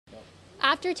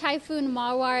after Typhoon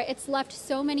Mawar, it's left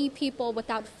so many people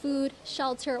without food,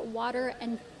 shelter, water,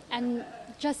 and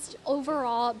just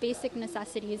overall basic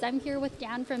necessities. I'm here with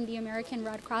Dan from the American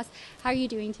Red Cross. How are you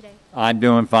doing today? I'm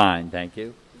doing fine, thank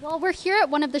you. Well, we're here at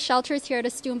one of the shelters here at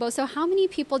Estumbo. So how many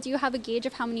people, do you have a gauge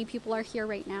of how many people are here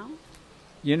right now?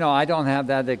 You know, I don't have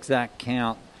that exact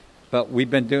count, but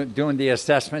we've been doing the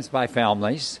assessments by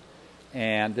families,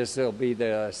 and this will be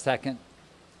the second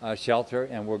shelter,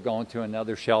 and we're going to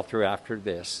another shelter after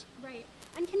this. Right.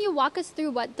 And can you walk us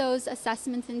through what those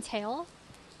assessments entail?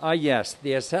 Yes,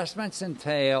 the assessments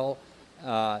entail,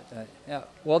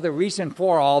 well, the reason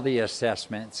for all the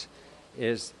assessments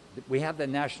is we have the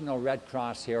National Red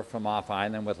Cross here from off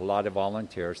island with a lot of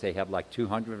volunteers. They have like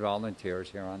 200 volunteers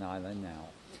here on island now.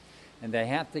 And they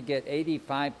have to get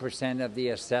 85% of the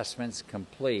assessments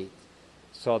complete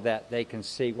so that they can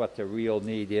see what the real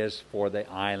need is for the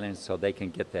island so they can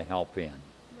get the help in.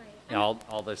 Right. And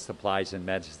all the supplies and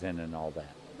medicine and all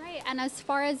that. Right. And as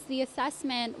far as the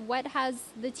assessment, what has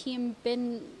the team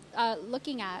been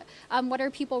looking at? What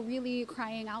are people really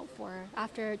crying out for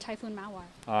after Typhoon Mawar?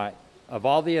 All right. Of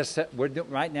all the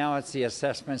right now, it's the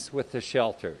assessments with the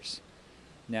shelters.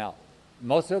 Now,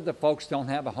 most of the folks don't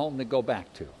have a home to go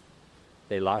back to.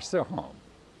 They lost their home.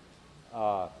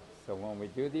 So when we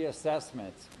do the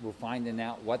assessments, we're finding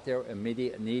out what their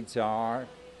immediate needs are,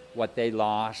 what they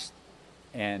lost,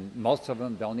 and most of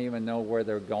them don't even know where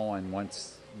they're going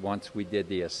once we did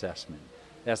the assessment.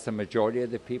 That's the majority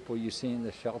of the people you see in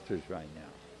the shelters right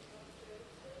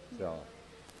now. So.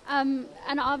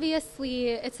 And obviously,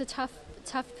 it's a tough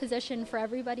position for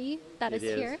everybody that is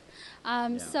here.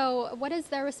 Yeah. So what has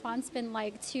their response been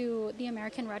like to the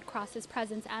American Red Cross's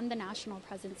presence and the national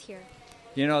presence here?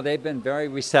 You know, they've been very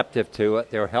receptive to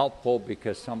it. They're helpful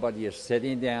because somebody is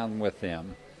sitting down with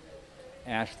them,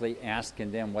 actually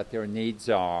asking them what their needs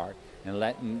are and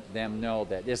letting them know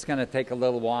that it's going to take a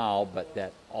little while, but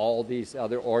that all these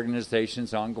other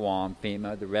organizations on Guam,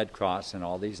 FEMA, the Red Cross, and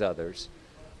all these others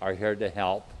are here to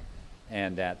help,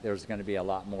 and that there's going to be a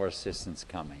lot more assistance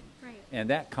coming. Right. And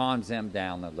that calms them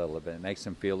down a little bit. It makes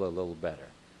them feel a little better.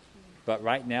 But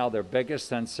right now, their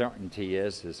biggest uncertainty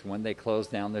is when they close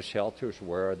down the shelters,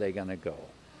 where are they going to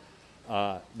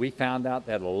go? We found out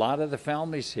that a lot of the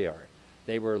families here,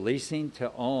 they were leasing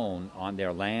to own on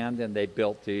their land, and they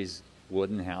built these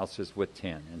wooden houses with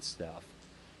tin and stuff.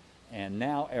 And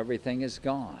now everything is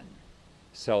gone.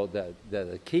 So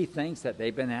the key things that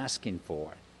they've been asking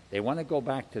for, they want to go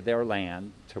back to their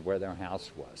land, to where their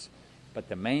house was. But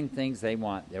the main things they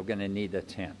want, they're going to need a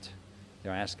tent.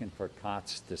 They're asking for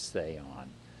cots to stay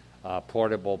on,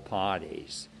 portable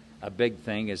potties. A big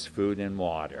thing is food and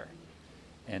water.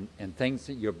 And things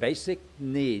that your basic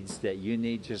needs that you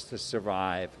need just to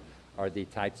survive are the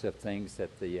types of things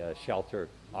that the shelter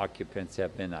occupants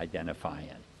have been identifying.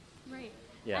 Right.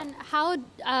 Yeah. And how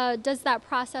does that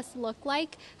process look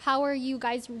like? How are you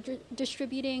guys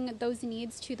distributing those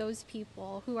needs to those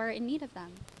people who are in need of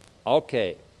them?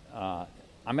 Okay,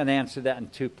 I'm going to answer that in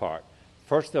two parts.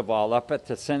 First of all, up at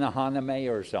the Sinahana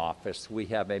Mayor's office, we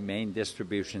have a main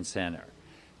distribution center.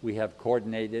 We have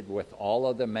coordinated with all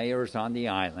of the mayors on the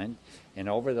island, and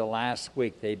over the last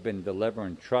week, they've been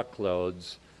delivering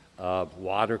truckloads of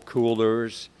water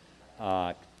coolers,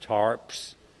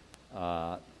 tarps,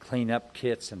 cleanup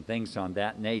kits and things on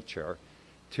that nature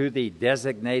to the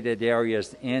designated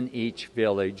areas in each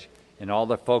village, and all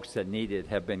the folks that need it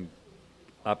have been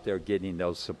up there getting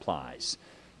those supplies.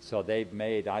 So they've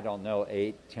made, I don't know,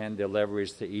 8, 10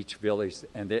 deliveries to each village,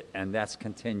 and that's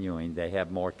continuing. They have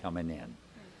more coming in.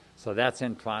 So that's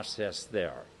in process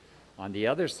there. On the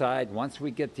other side, once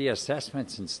we get the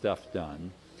assessments and stuff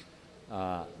done,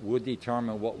 we'll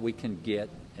determine what we can get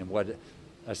and what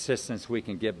assistance we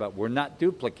can get, but we're not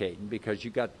duplicating because you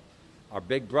got our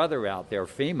big brother out there,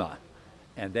 FEMA,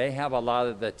 and they have a lot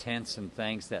of the tents and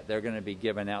things that they're going to be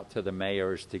giving out to the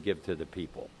mayors to give to the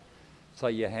people. So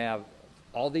you have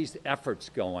all these efforts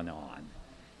going on,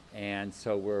 and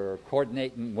so we're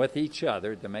coordinating with each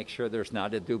other to make sure there's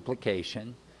not a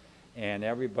duplication, and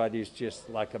everybody's just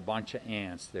like a bunch of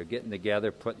ants. They're getting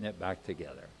together, putting it back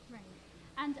together.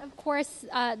 And of course,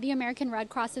 the American Red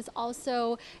Cross is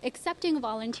also accepting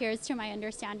volunteers, to my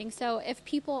understanding. So if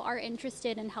people are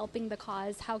interested in helping the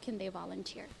cause, how can they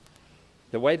volunteer?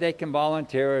 The way they can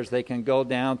volunteer is they can go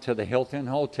down to the Hilton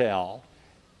Hotel,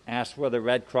 ask where the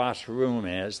Red Cross room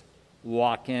is,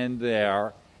 walk in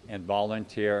there and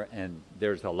volunteer, and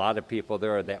there's a lot of people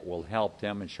there that will help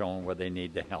them and show them where they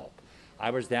need the help. I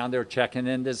was down there checking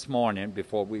in this morning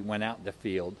before we went out in the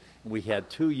field. We had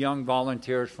 2 young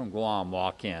volunteers from Guam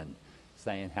walk in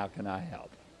saying, "How can I help?"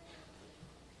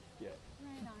 Right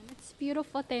on. It's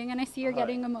beautiful thing, and I see you're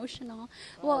getting emotional.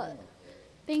 Well,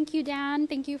 thank you, Dan.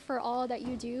 Thank you for all that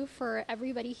you do for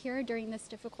everybody here during this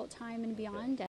difficult time and beyond.